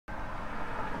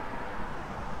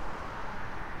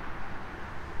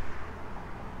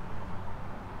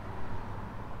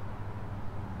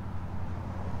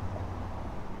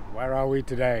where are we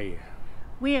today?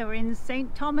 We are in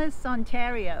St. Thomas,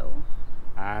 Ontario.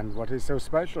 And what is so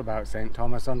special about St.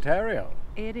 Thomas, Ontario?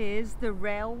 It is the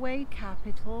railway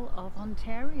capital of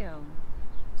Ontario.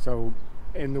 So,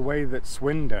 in the way that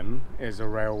Swindon is a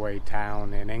railway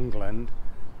town in England,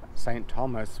 St.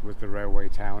 Thomas was the railway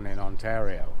town in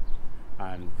Ontario.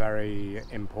 And very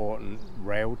important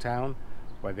rail town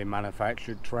where they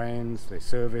manufactured trains, they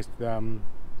serviced them,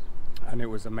 and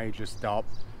it was a major stop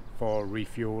for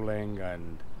refueling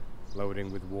and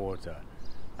loading with water.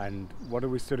 And what are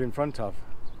we stood in front of,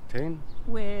 Teen?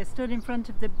 We're stood in front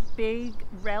of the big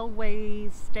railway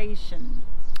station.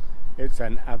 It's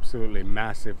an absolutely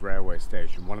massive railway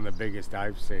station, one of the biggest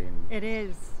I've seen. It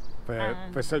is.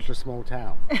 For such a small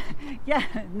town. Yeah,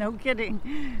 no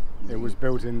kidding. It was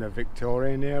built in the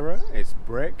Victorian era, it's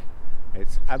brick,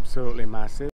 it's absolutely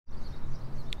massive.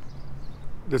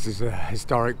 This is a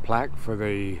historic plaque for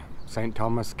the St.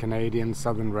 Thomas Canadian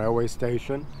Southern Railway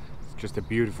Station. It's just a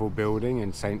beautiful building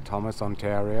in St. Thomas,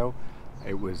 Ontario.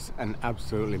 It was an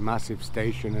absolutely massive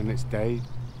station in its day,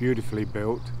 beautifully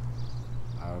built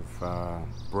of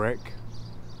brick,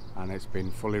 and it's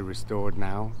been fully restored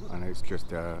now, and it's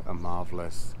just a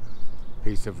marvelous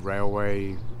piece of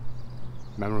railway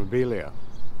memorabilia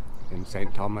in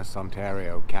St. Thomas,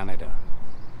 Ontario, Canada.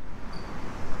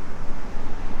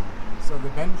 So the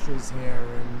benches here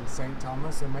in St.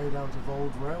 Thomas are made out of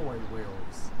old railway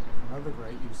wheels. Another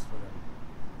great use for them.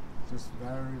 Just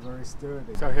very, very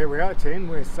sturdy. So here we are, Teen.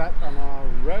 We're sat on our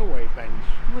railway bench.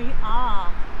 We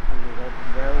are. And we've got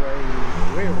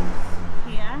railway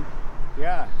wheels. Here.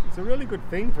 Yeah, it's a really good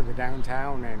thing for the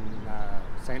downtown in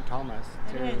St. Thomas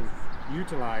to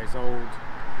utilise old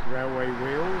railway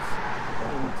wheels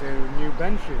into new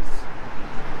benches.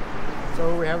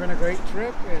 So we're having a great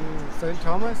trip in St.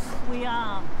 Thomas. We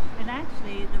are, and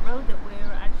actually the road that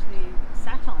we're actually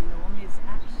sat on, Norm, is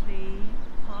actually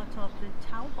part of the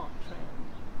Talbot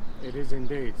Trail. It is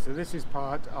indeed. So this is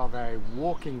part of a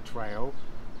walking trail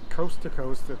coast to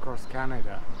coast across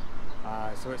Canada.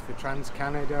 So it's the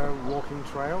Trans-Canada Walking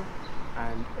Trail,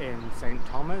 and in St.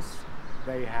 Thomas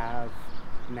they have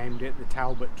named it the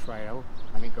Talbot Trail,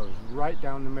 and it goes right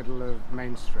down the middle of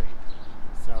Main Street.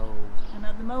 So, and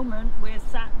at the moment we're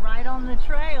sat right on the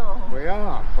trail. We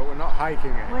are, but we're not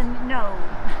hiking it. No.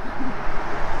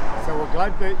 So we're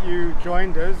glad that you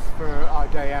joined us for our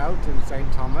day out in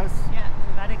St. Thomas. Yeah,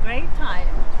 we've had a great time.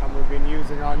 And we've been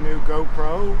using our new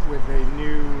GoPro with the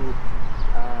new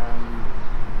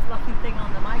fluffy thing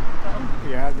on the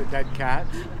microphone. Yeah, the dead cat,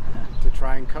 to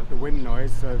try and cut the wind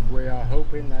noise, so we are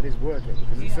hoping that is working,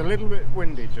 because it's a little bit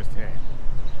windy just here.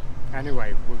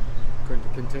 Anyway, we're going to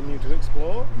continue to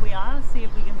explore. We are, see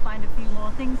if we can find a few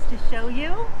more things to show you.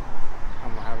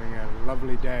 And we're having a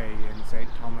lovely day in St.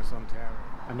 Thomas, Ontario.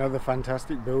 Another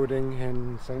fantastic building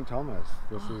in St. Thomas.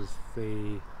 This is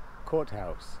the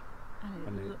Courthouse.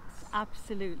 And it looks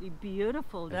absolutely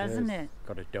beautiful, doesn't it?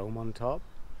 Got a dome on top.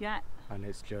 Yeah. And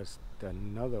it's just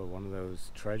another one of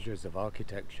those treasures of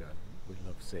architecture we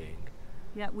love seeing.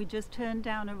 Yeah, we just turned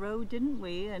down a road, didn't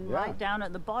we? And right down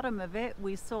at the bottom of it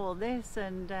we saw this,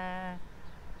 and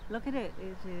look at it.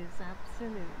 It is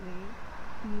absolutely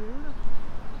beautiful.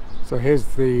 So here's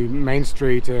the main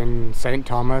street in St.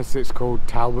 Thomas. It's called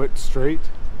Talbot Street,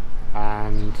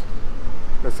 and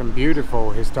there's some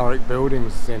beautiful historic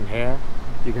buildings in here.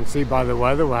 You can see by the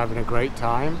weather we're having a great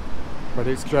time, but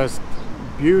it's just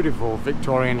beautiful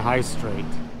Victorian High Street.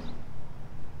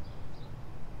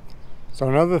 So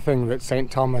another thing that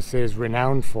St. Thomas is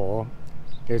renowned for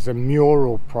is a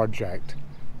mural project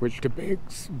which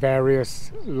depicts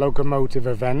various locomotive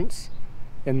events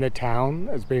in the town.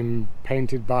 It's been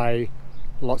painted by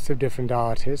lots of different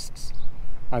artists,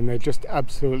 and they're just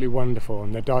absolutely wonderful,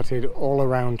 and they're dotted all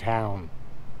around town.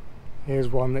 Here's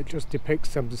one that just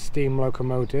depicts some steam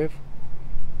locomotive.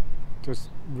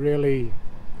 Just really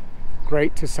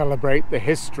great to celebrate the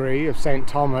history of St.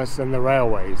 Thomas and the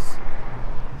railways.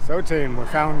 So Tim, we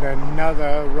found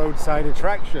another roadside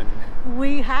attraction.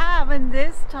 We have, and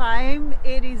this time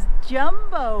it is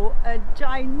Jumbo, a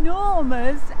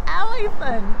ginormous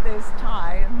elephant this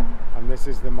time. And this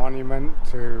is the monument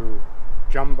to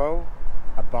Jumbo,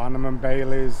 a Barnum and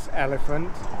Baileys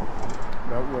elephant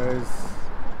that was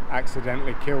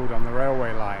accidentally killed on the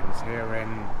railway lines here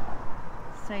in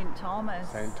St. Thomas,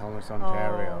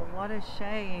 Ontario. Oh, what a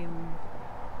shame.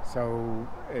 So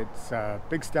it's a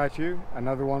big statue,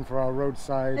 another one for our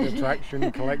roadside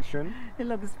attraction collection. It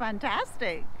looks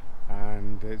fantastic.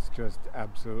 And it's just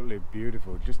absolutely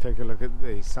beautiful. Just take a look at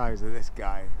the size of this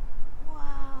guy.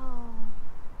 Wow.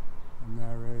 And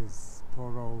there is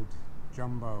poor old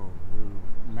Jumbo,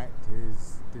 who met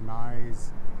his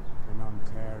demise in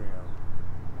Ontario,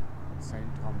 at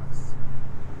St. Thomas.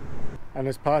 And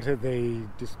as part of the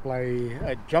display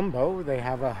at Jumbo, they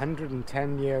have a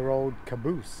 110-year-old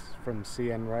caboose from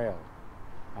CN Rail.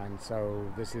 And so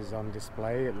this is on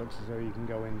display. It looks as though you can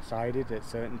go inside it at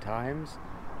certain times.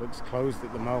 Looks closed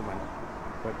at the moment,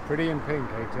 but pretty in pink,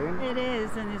 18. It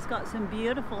is, and it's got some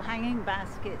beautiful hanging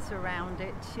baskets around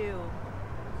it too.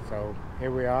 So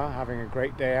here we are having a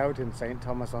great day out in St.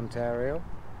 Thomas, Ontario,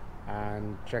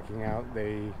 and checking out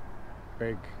the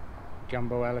big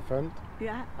Jumbo elephant,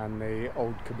 yeah, and the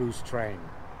old caboose train.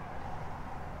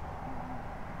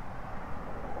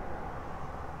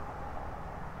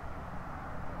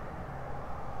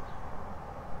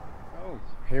 So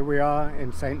here we are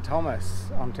in St. Thomas,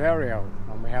 Ontario,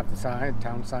 and we have the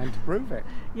town sign to prove it.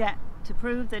 Yeah, to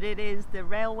prove that it is the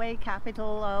railway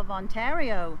capital of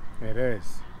Ontario. It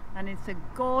is. And it's a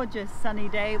gorgeous sunny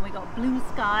day. We got blue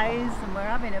skies and we're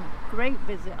having a great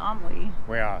visit, aren't we?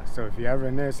 We are. So if you're ever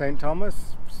near St.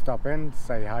 Thomas, stop in,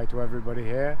 say hi to everybody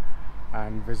here,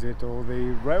 and visit all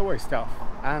the railway stuff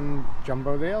and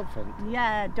Jumbo the elephant.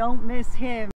 Yeah, don't miss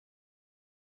him.